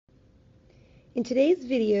In today's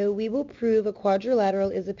video, we will prove a quadrilateral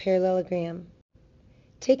is a parallelogram.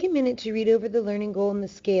 Take a minute to read over the learning goal and the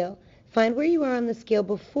scale. Find where you are on the scale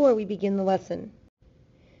before we begin the lesson.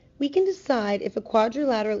 We can decide if a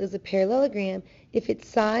quadrilateral is a parallelogram if its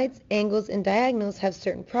sides, angles, and diagonals have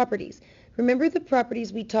certain properties. Remember the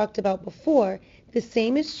properties we talked about before. The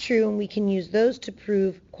same is true, and we can use those to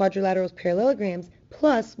prove quadrilaterals parallelograms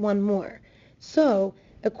plus one more. So,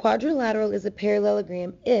 a quadrilateral is a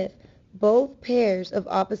parallelogram if both pairs of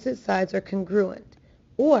opposite sides are congruent,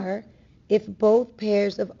 or if both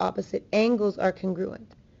pairs of opposite angles are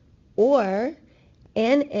congruent, or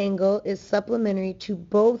an angle is supplementary to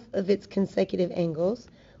both of its consecutive angles,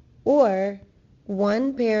 or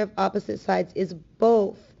one pair of opposite sides is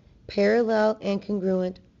both parallel and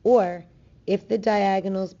congruent, or if the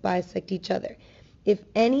diagonals bisect each other. If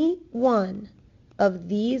any one of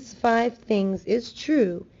these 5 things is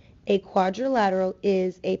true, a quadrilateral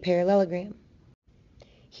is a parallelogram.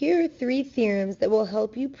 Here are 3 theorems that will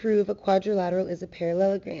help you prove a quadrilateral is a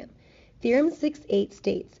parallelogram. Theorem 6.8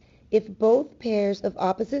 states, if both pairs of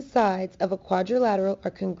opposite sides of a quadrilateral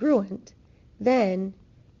are congruent, then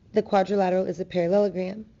the quadrilateral is a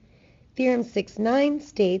parallelogram. Theorem 6.9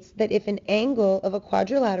 states that if an angle of a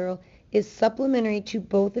quadrilateral is supplementary to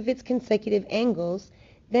both of its consecutive angles,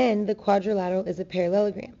 then the quadrilateral is a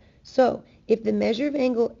parallelogram. So, if the measure of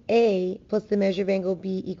angle A plus the measure of angle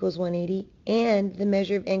B equals 180, and the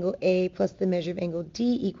measure of angle A plus the measure of angle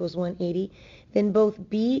D equals 180, then both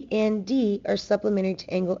B and D are supplementary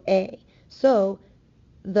to angle A. So,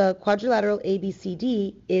 the quadrilateral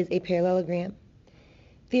ABCD is a parallelogram.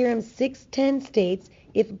 Theorem 6.10 states,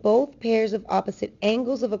 if both pairs of opposite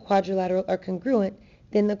angles of a quadrilateral are congruent,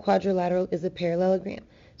 then the quadrilateral is a parallelogram.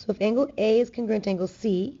 So if angle A is congruent to angle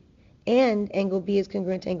C, and angle B is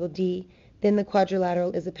congruent to angle D, then the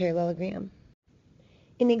quadrilateral is a parallelogram.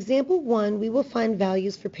 In example 1, we will find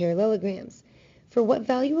values for parallelograms. For what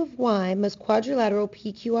value of y must quadrilateral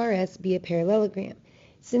PQRS be a parallelogram?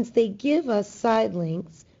 Since they give us side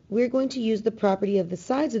lengths, we're going to use the property of the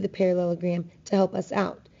sides of the parallelogram to help us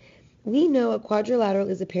out. We know a quadrilateral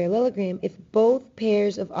is a parallelogram if both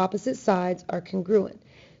pairs of opposite sides are congruent.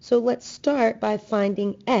 So let's start by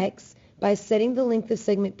finding x by setting the length of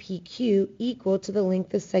segment PQ equal to the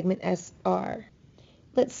length of segment SR.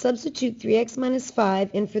 Let's substitute 3x minus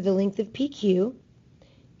 5 in for the length of PQ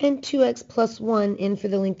and 2x plus 1 in for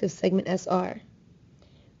the length of segment SR.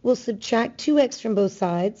 We'll subtract 2x from both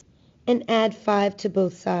sides and add 5 to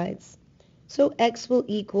both sides. So x will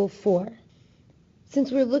equal 4.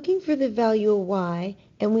 Since we're looking for the value of y,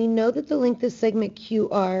 and we know that the length of segment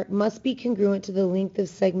QR must be congruent to the length of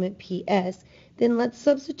segment PS, then let's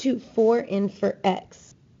substitute 4 in for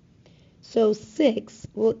x. So 6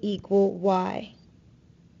 will equal y.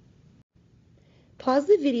 Pause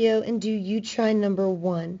the video and do you try number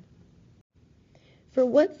 1. For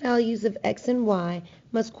what values of x and y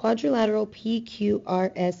must quadrilateral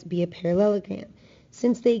PQRS be a parallelogram?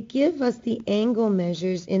 Since they give us the angle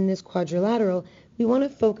measures in this quadrilateral, we want to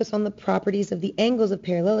focus on the properties of the angles of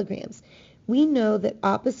parallelograms. We know that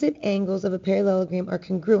opposite angles of a parallelogram are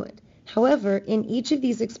congruent. However, in each of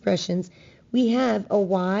these expressions, we have a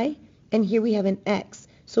y, and here we have an x.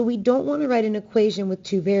 So we don't want to write an equation with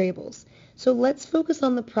 2 variables. So let's focus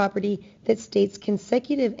on the property that states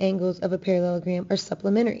consecutive angles of a parallelogram are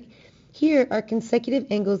supplementary. Here, our consecutive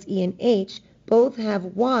angles E and H both have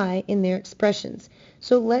y in their expressions.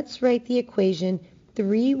 So let's write the equation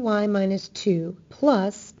 3y minus 2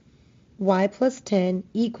 plus y plus 10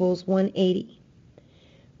 equals 180.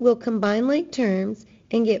 We'll combine like terms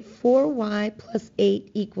and get 4y plus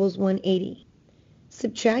 8 equals 180.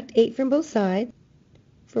 Subtract 8 from both sides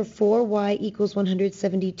for 4y equals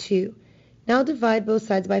 172. Now divide both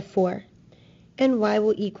sides by 4, and y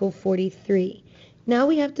will equal 43. Now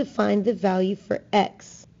we have to find the value for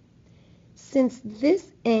x. Since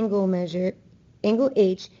this angle measure, angle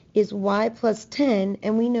H, is y plus 10,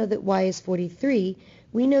 and we know that y is 43,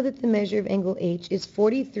 we know that the measure of angle H is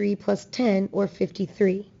 43 plus 10, or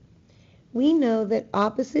 53. We know that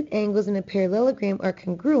opposite angles in a parallelogram are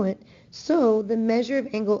congruent, so the measure of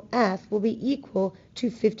angle F will be equal to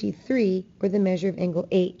 53, or the measure of angle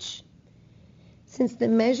H. Since the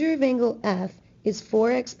measure of angle F is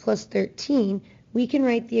 4x plus 13, we can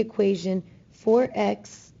write the equation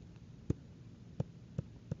 4x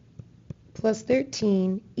plus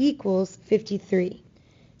 13 equals 53.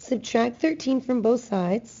 Subtract 13 from both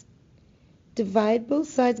sides, divide both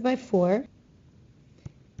sides by 4,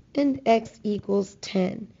 and x equals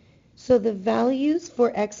 10. So the values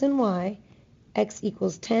for x and y, x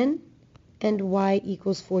equals 10 and y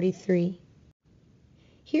equals 43.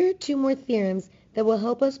 Here are 2 more theorems that will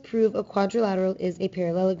help us prove a quadrilateral is a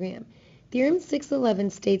parallelogram. Theorem 611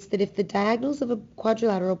 states that if the diagonals of a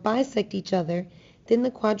quadrilateral bisect each other, then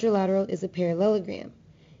the quadrilateral is a parallelogram.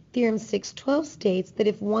 Theorem 612 states that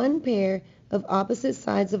if one pair of opposite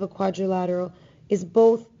sides of a quadrilateral is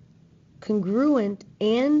both congruent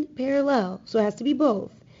and parallel, so it has to be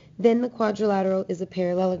both, then the quadrilateral is a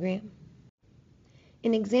parallelogram.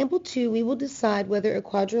 In example 2, we will decide whether a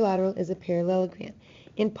quadrilateral is a parallelogram.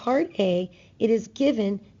 In part A, it is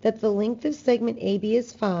given that the length of segment AB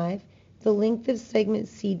is 5, the length of segment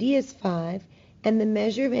CD is 5, and the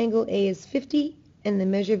measure of angle A is 50, and the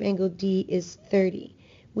measure of angle D is 30.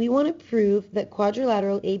 We want to prove that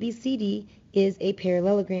quadrilateral ABCD is a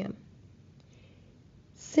parallelogram.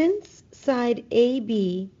 Since side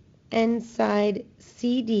AB and side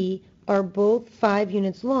CD are both 5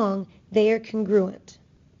 units long, they are congruent.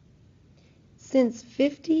 Since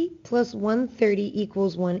 50 plus 130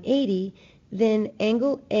 equals 180, then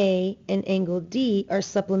angle A and angle D are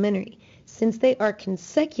supplementary. Since they are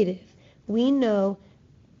consecutive, we know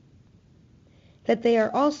that they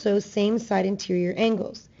are also same-side interior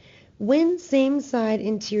angles. When same-side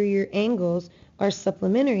interior angles are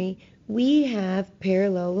supplementary, we have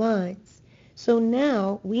parallel lines. So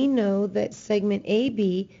now we know that segment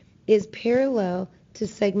AB is parallel to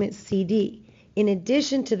segment CD, in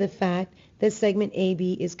addition to the fact that segment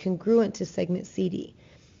AB is congruent to segment CD.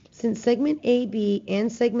 Since segment AB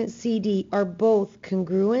and segment CD are both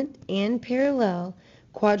congruent and parallel,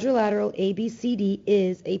 quadrilateral ABCD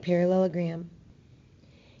is a parallelogram.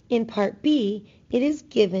 In part B, it is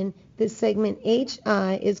given that segment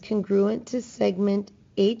HI is congruent to segment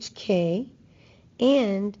HK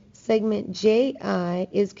and segment JI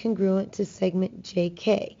is congruent to segment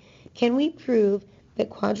JK. Can we prove that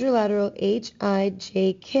quadrilateral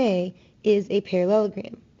HIJK is a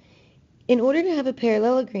parallelogram? In order to have a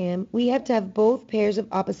parallelogram, we have to have both pairs of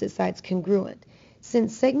opposite sides congruent.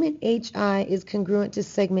 Since segment HI is congruent to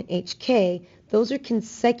segment HK, those are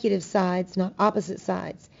consecutive sides, not opposite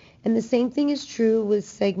sides. And the same thing is true with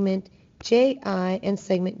segment JI and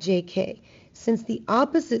segment JK. Since the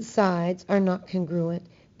opposite sides are not congruent,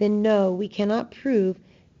 then no, we cannot prove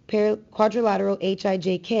quadrilateral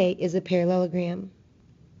HIJK is a parallelogram.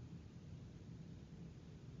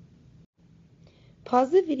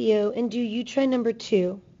 Pause the video and do you try number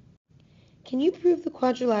 2. Can you prove the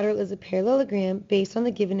quadrilateral is a parallelogram based on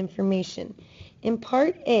the given information? In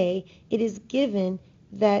part A, it is given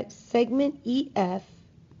that segment EF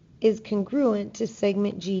is congruent to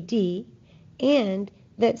segment GD and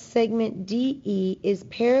that segment DE is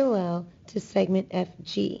parallel to segment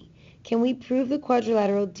FG. Can we prove the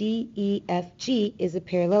quadrilateral DEFG is a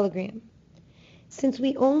parallelogram? Since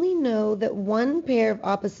we only know that one pair of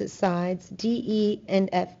opposite sides, DE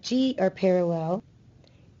and FG, are parallel,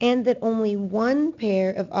 and that only one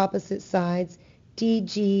pair of opposite sides,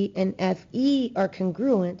 DG and FE, are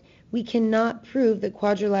congruent, we cannot prove that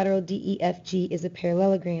quadrilateral DEFG is a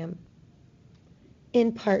parallelogram.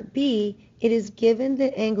 In part B, it is given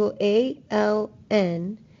that angle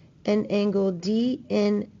ALN and angle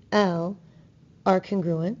DNL are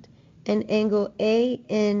congruent, and angle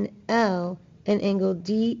ANL and angle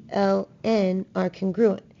DLN are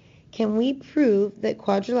congruent. Can we prove that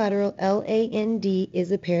quadrilateral LAND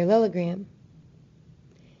is a parallelogram?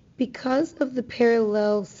 Because of the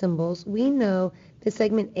parallel symbols, we know that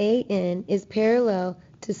segment AN is parallel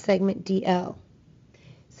to segment DL.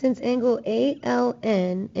 Since angle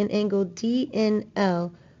ALN and angle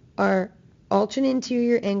DNL are alternate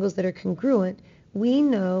interior angles that are congruent, we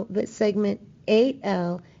know that segment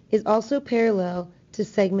AL is also parallel to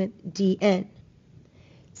segment DN.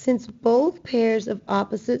 Since both pairs of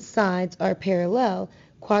opposite sides are parallel,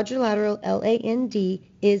 quadrilateral LAND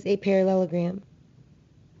is a parallelogram.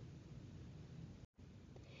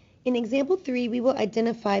 In example 3, we will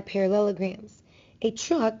identify parallelograms. A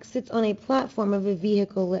truck sits on a platform of a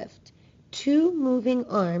vehicle lift. Two moving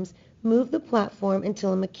arms move the platform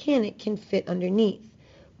until a mechanic can fit underneath.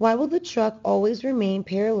 Why will the truck always remain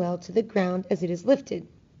parallel to the ground as it is lifted?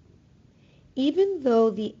 Even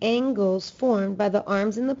though the angles formed by the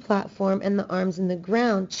arms in the platform and the arms in the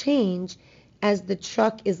ground change as the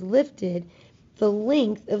truck is lifted, the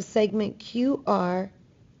length of segment QR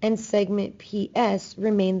and segment PS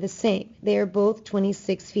remain the same. They are both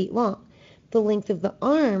 26 feet long. The length of the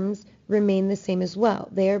arms remain the same as well.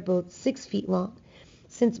 They are both 6 feet long.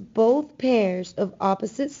 Since both pairs of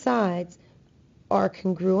opposite sides are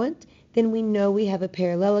congruent, then we know we have a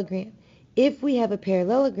parallelogram. If we have a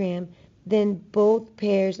parallelogram, then both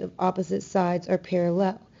pairs of opposite sides are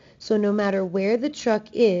parallel. So no matter where the truck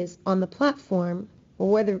is on the platform,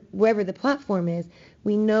 or wherever the platform is,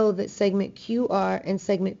 we know that segment QR and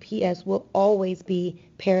segment PS will always be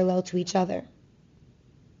parallel to each other.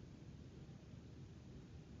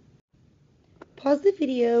 Pause the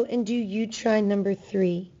video and do you try number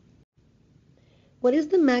 3. What is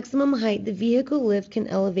the maximum height the vehicle lift can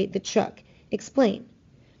elevate the truck? Explain.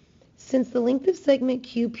 Since the length of segment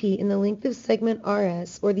QP and the length of segment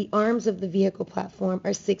RS, or the arms of the vehicle platform,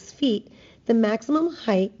 are 6 feet, the maximum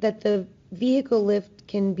height that the vehicle lift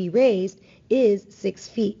can be raised is 6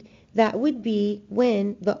 feet. That would be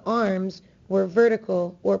when the arms were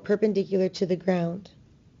vertical or perpendicular to the ground.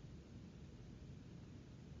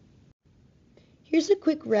 Here's a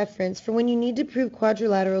quick reference for when you need to prove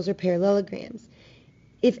quadrilaterals or parallelograms.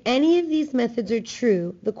 If any of these methods are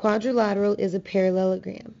true, the quadrilateral is a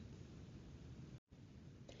parallelogram.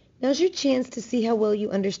 Now's your chance to see how well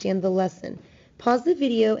you understand the lesson. Pause the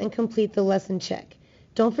video and complete the lesson check.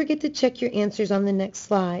 Don't forget to check your answers on the next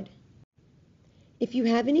slide. If you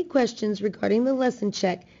have any questions regarding the lesson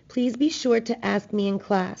check, please be sure to ask me in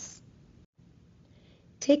class.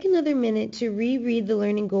 Take another minute to reread the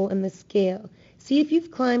learning goal and the scale. See if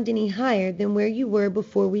you've climbed any higher than where you were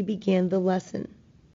before we began the lesson.